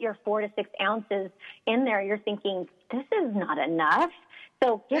you get your 4 to 6 ounces in there, you're thinking, this is not enough.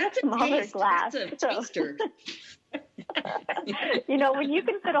 So get a smaller glass. That's a taster. When you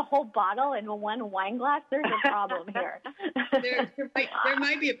can fit a whole bottle in one wine glass, there's a problem here. there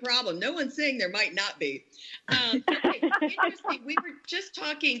might be a problem. No one's saying there might not be. Okay, interesting. We were just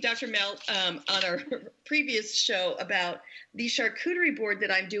talking, Dr. Mel, on our previous show about the charcuterie board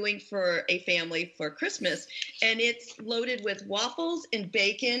that I'm doing for a family for Christmas, and it's loaded with waffles and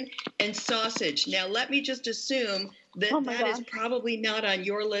bacon and sausage. Now, let me just assume that that is probably not on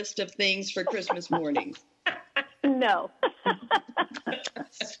your list of things for Christmas mornings. No.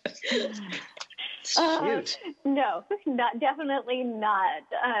 No, definitely not.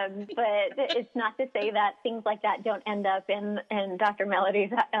 But it's not to say that things like that don't end up in Dr.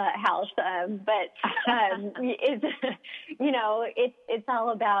 Melody's house. But it's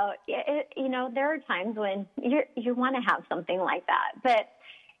all about, there are times when you want to have something like that. But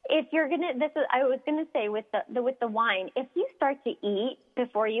if you're I was gonna say with the wine, if you start to eat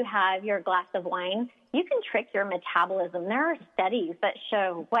before you have your glass of wine, you can trick your metabolism. There are studies that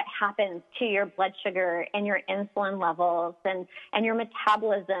show what happens to your blood sugar and your insulin levels and your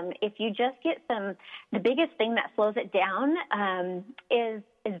metabolism. If you just get the biggest thing that slows it down is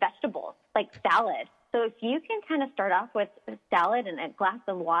vegetables, like salad. So if you can kind of start off with a salad and a glass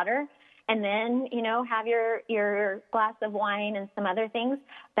of water, and then, have your glass of wine and some other things,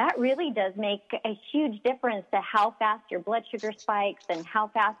 that really does make a huge difference to how fast your blood sugar spikes and how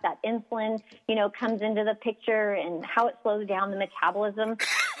fast that insulin, comes into the picture and how it slows down the metabolism.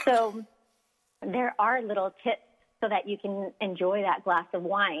 So there are little tips so that you can enjoy that glass of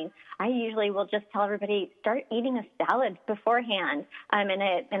wine. I usually will just tell everybody, start eating a salad beforehand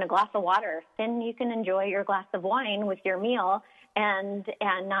in a glass of water. Then you can enjoy your glass of wine with your meal and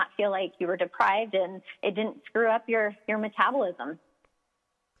not feel like you were deprived and it didn't screw up your metabolism.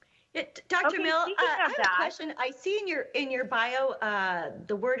 Dr. Mill, I have a question. I see in your bio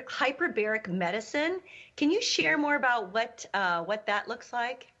the word hyperbaric medicine. Can you share more about what that looks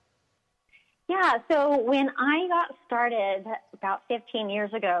like? Yeah, so when I got started about 15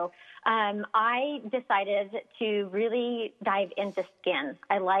 years ago, I decided to really dive into skin.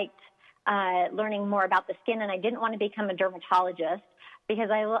 I liked learning more about the skin, and I didn't want to become a dermatologist because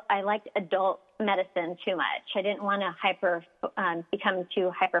I liked adult medicine too much. I didn't want to become too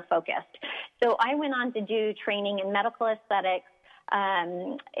hyper-focused. So I went on to do training in medical aesthetics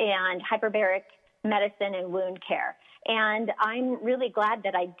and hyperbaric medicine and wound care. And I'm really glad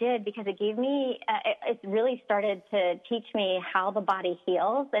that I did because it gave me, it really started to teach me how the body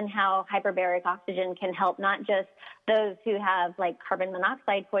heals and how hyperbaric oxygen can help not just those who have like carbon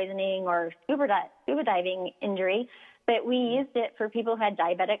monoxide poisoning or scuba diving injury, but we used it for people who had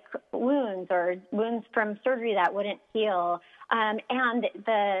diabetic wounds or wounds from surgery that wouldn't heal. And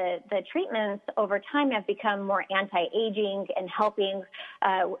the treatments over time have become more anti-aging and helping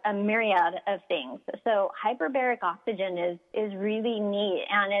a myriad of things. So hyperbaric oxygen is really neat,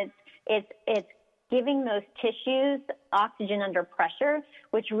 and it's giving those tissues oxygen under pressure,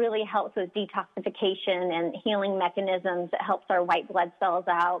 which really helps with detoxification and healing mechanisms. It helps our white blood cells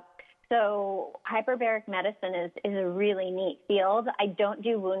out. So hyperbaric medicine is a really neat field. I don't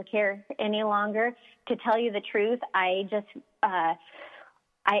do wound care any longer. To tell you the truth, I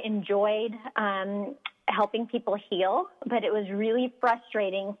enjoyed helping people heal, but it was really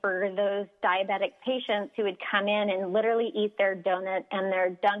frustrating for those diabetic patients who would come in and literally eat their donut and their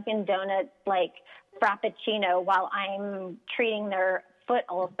Dunkin' Donuts like Frappuccino while I'm treating their foot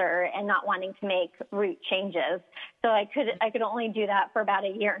ulcer and not wanting to make root changes. So I could only do that for about a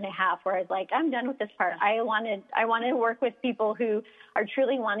year and a half where I was like, I'm done with this part. I want to work with people who are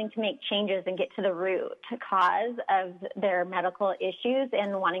truly wanting to make changes and get to the root cause of their medical issues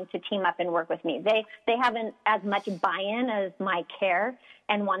and wanting to team up and work with me. They haven't as much buy-in as my care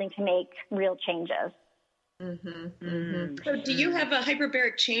and wanting to make real changes. Mm-hmm, mm-hmm. So do you have a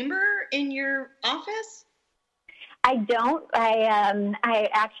hyperbaric chamber in your office? I don't. I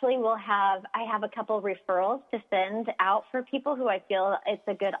actually I have a couple referrals to send out for people who I feel it's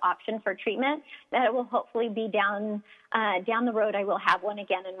a good option for treatment. That will hopefully be down the road. I will have one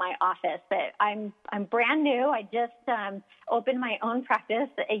again in my office. But I'm brand new. I just opened my own practice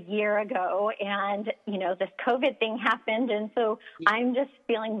a year ago, and this COVID thing happened, and so I'm just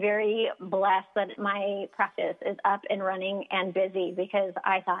feeling very blessed that my practice is up and running and busy because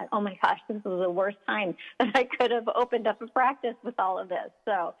I thought, oh my gosh, this was the worst time that I could have opened up a practice with all of this.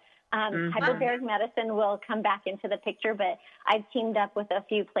 So hyperbaric medicine will come back into the picture, but I've teamed up with a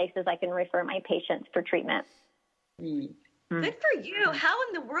few places I can refer my patients for treatment. Good for you. How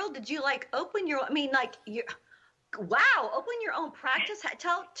in the world did you open your, open your own practice?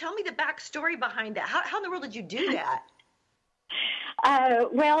 Tell me the backstory behind that. How in the world did you do that?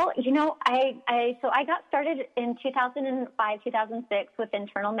 Well, so I got started in 2005, 2006 with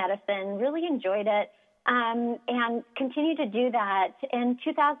internal medicine, really enjoyed it, and continued to do that. In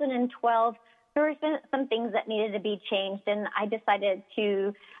 2012, there were some things that needed to be changed, and I decided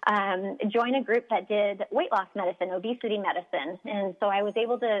to join a group that did weight loss medicine, obesity medicine. And so I was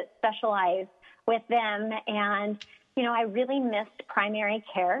able to specialize with them, and, I really missed primary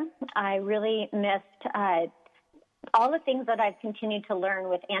care. I really missed all the things that I've continued to learn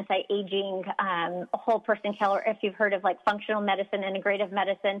with anti-aging, whole person care, if you've heard of like functional medicine, integrative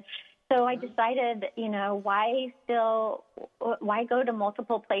medicine. So I decided, why go to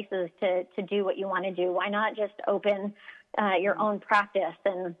multiple places to do what you want to do? Why not just open your own practice?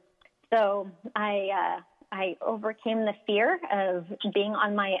 And so I overcame the fear of being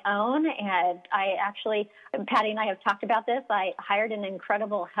on my own. And I actually, Patty and I have talked about this. I hired an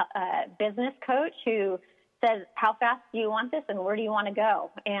incredible business coach who says, how fast do you want this and where do you want to go?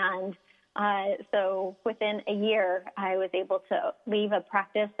 And so within a year, I was able to leave a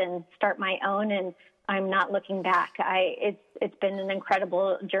practice and start my own, and I'm not looking back. It's been an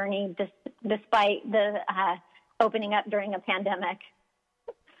incredible journey despite the opening up during a pandemic.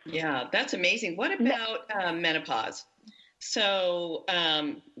 Yeah, that's amazing. What about menopause? So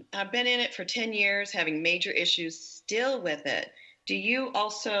I've been in it for 10 years, having major issues still with it. Do you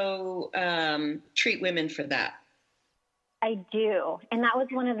also treat women for that? I do. And that was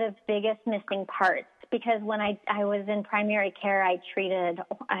one of the biggest missing parts, because when I was in primary care, I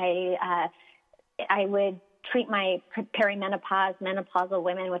would treat my perimenopause, menopausal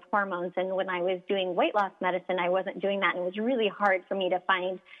women with hormones. And when I was doing weight loss medicine, I wasn't doing that. And it was really hard for me to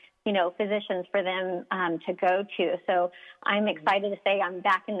find, physicians for them to go to. So I'm excited to say I'm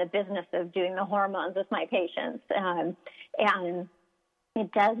back in the business of doing the hormones with my patients. And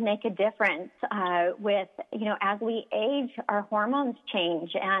it does make a difference with, as we age, our hormones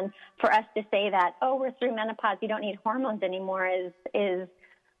change. And for us to say that, we're through menopause, you don't need hormones anymore is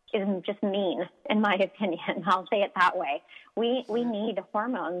just mean, in my opinion. I'll say it that way. We need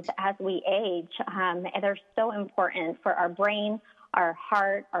hormones as we age. And they're so important for our brain, our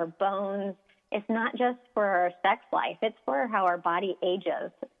heart, our bones. It's not just for our sex life. It's for how our body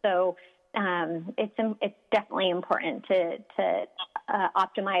ages. So it's definitely important to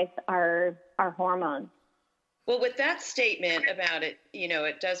optimize our hormones. Well, with that statement about it,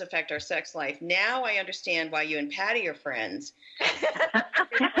 it does affect our sex life. Now I understand why you and Patty are friends.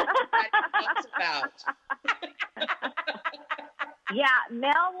 About. Yeah,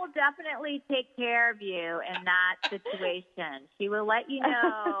 Mel will definitely take care of you in that situation. She will let you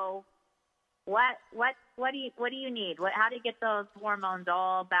know what do you need? How to get those hormones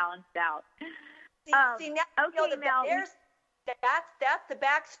all balanced out? See now, okay, Mel. That's the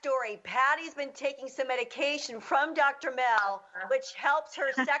backstory. Patty's been taking some medication from Dr. Mel, which helps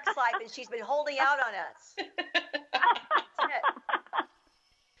her sex life, and she's been holding out on us.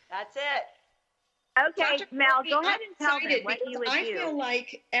 That's it. Okay, Dr. Mel, Courtney, go ahead and tell them what you would do. I feel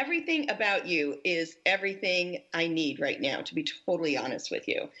like everything about you is everything I need right now, to be totally honest with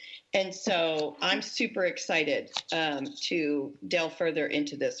you. And so I'm super excited to delve further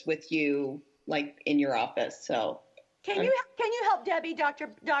into this with you, like in your office. So can you help Debbie,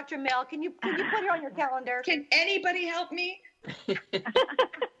 Dr. Mel? Can you put her on your calendar? Can anybody help me?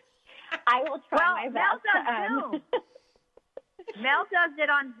 I will try my best. Mel does Zoom. Mel does it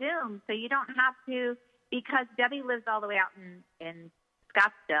on Zoom, so you don't have to, because Debbie lives all the way out in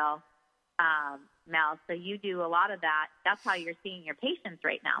Scottsdale, Mel, so you do a lot of that. That's how you're seeing your patients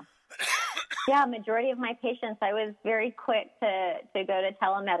right now. Yeah, majority of my patients, I was very quick to go to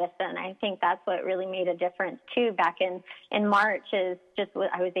telemedicine. I think that's what really made a difference, too, back in March, is just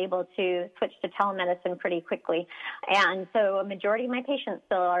I was able to switch to telemedicine pretty quickly. And so a majority of my patients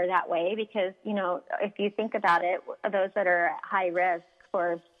still are that way because, if you think about it, those that are at high risk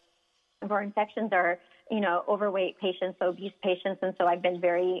for infections are, overweight patients, obese patients. And so I've been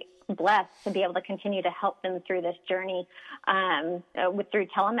very blessed to be able to continue to help them through this journey through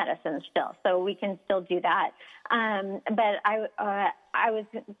telemedicine still. So we can still do that. But I was,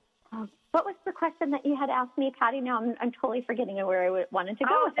 what was the question that you had asked me, Patty? Now I'm totally forgetting where I wanted to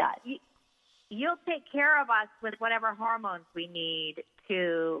go with that. You'll take care of us with whatever hormones we need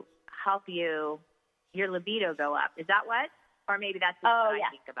to help your libido go up. Is that what? Or maybe that's what I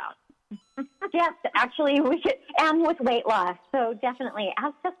think about. Yes, actually, we could, and with weight loss. So definitely,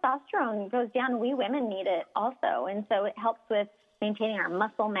 as testosterone goes down, we women need it also. And so it helps with maintaining our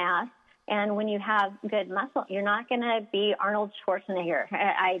muscle mass. And when you have good muscle, you're not going to be Arnold Schwarzenegger.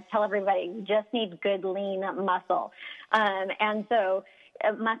 I tell everybody, you just need good, lean muscle. And so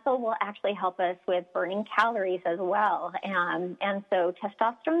muscle will actually help us with burning calories as well. And so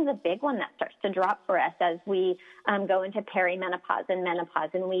testosterone is a big one that starts to drop for us as we go into perimenopause and menopause.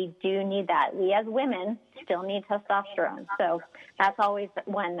 And we do need that. We as women still need testosterone. So that's always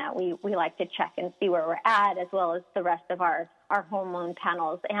one that we like to check and see where we're at, as well as the rest of our hormone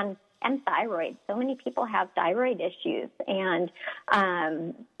panels and thyroid. So many people have thyroid issues, and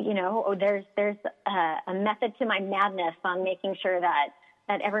there's a method to my madness on making sure that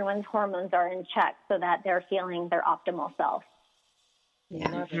everyone's hormones are in check so that they're feeling their optimal self. Yeah.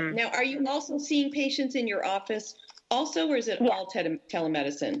 Mm-hmm. Now, are you also seeing patients in your office also, or is it all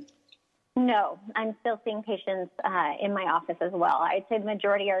telemedicine? No, I'm still seeing patients in my office as well. I'd say the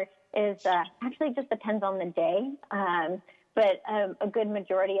majority actually just depends on the day. But a good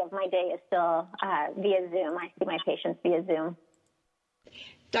majority of my day is still via Zoom. I see my patients via Zoom.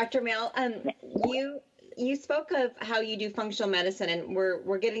 Dr. Mel, you spoke of how you do functional medicine, and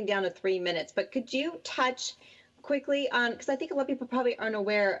we're getting down to 3 minutes. But could you touch quickly on, because I think a lot of people probably aren't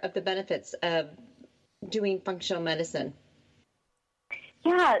aware of the benefits of doing functional medicine.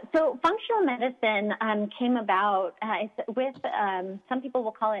 Yeah, so functional medicine came about with some people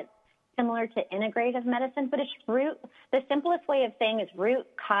will call it similar to integrative medicine, but it's the simplest way of saying is root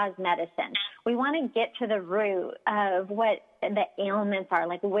cause medicine. We want to get to the root of what the ailments are,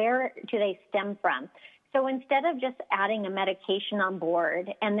 like where do they stem from? So instead of just adding a medication on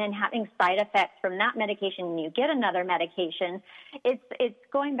board and then having side effects from that medication and you get another medication, it's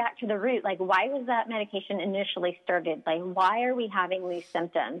going back to the root. Like, why was that medication initially started? Like, why are we having these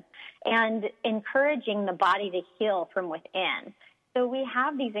symptoms? And encouraging the body to heal from within. So we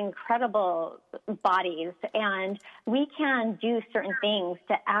have these incredible bodies, and we can do certain things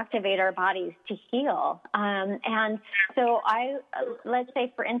to activate our bodies to heal. And so let's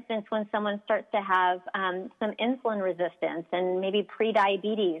say, for instance, when someone starts to have some insulin resistance and maybe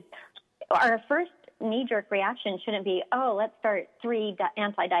prediabetes, our first knee-jerk reaction shouldn't be, let's start 3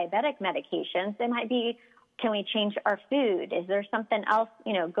 anti-diabetic medications. It might be, can we change our food? Is there something else,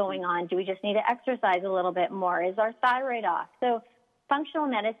 going on? Do we just need to exercise a little bit more? Is our thyroid off? So functional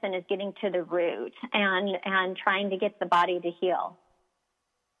medicine is getting to the root and trying to get the body to heal.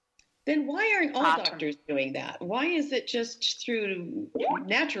 Then why aren't all doctors doing that? Why is it just through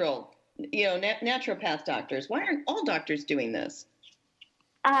naturopath doctors? Why aren't all doctors doing this?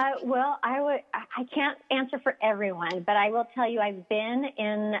 Well, I can't answer for everyone, but I will tell you I've been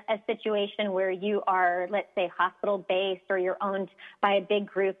in a situation where you are, let's say, hospital-based, or you're owned by a big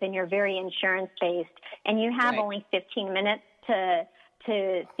group and you're very insurance-based, and you have only 15 minutes to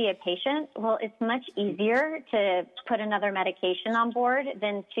see a patient. Well, it's much easier to put another medication on board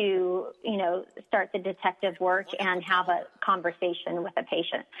than to, start the detective work and have a conversation with a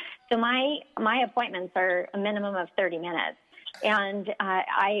patient. So my appointments are a minimum of 30 minutes. And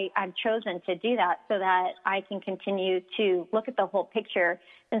I've chosen to do that so that I can continue to look at the whole picture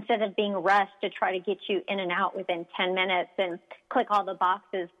instead of being rushed to try to get you in and out within 10 minutes and click all the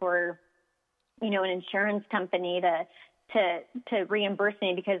boxes for, an insurance company to reimburse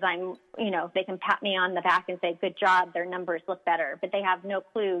me because I'm, they can pat me on the back and say, good job, their numbers look better, but they have no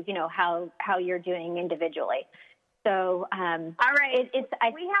clue, how you're doing individually. So, all right, we have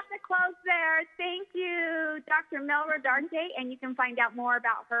to close there. Thank you, Dr. Mel Rodarte, and you can find out more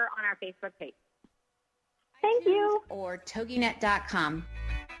about her on our Facebook page. Thank you. Or toginet.com.